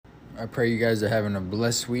I pray you guys are having a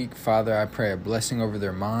blessed week. Father, I pray a blessing over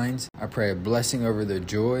their minds. I pray a blessing over their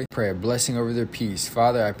joy. I pray a blessing over their peace.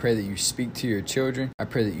 Father, I pray that you speak to your children. I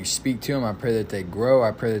pray that you speak to them. I pray that they grow. I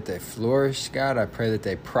pray that they flourish, God. I pray that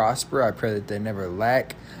they prosper. I pray that they never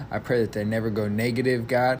lack. I pray that they never go negative,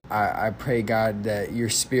 God. I pray, God, that your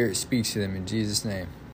spirit speaks to them in Jesus' name.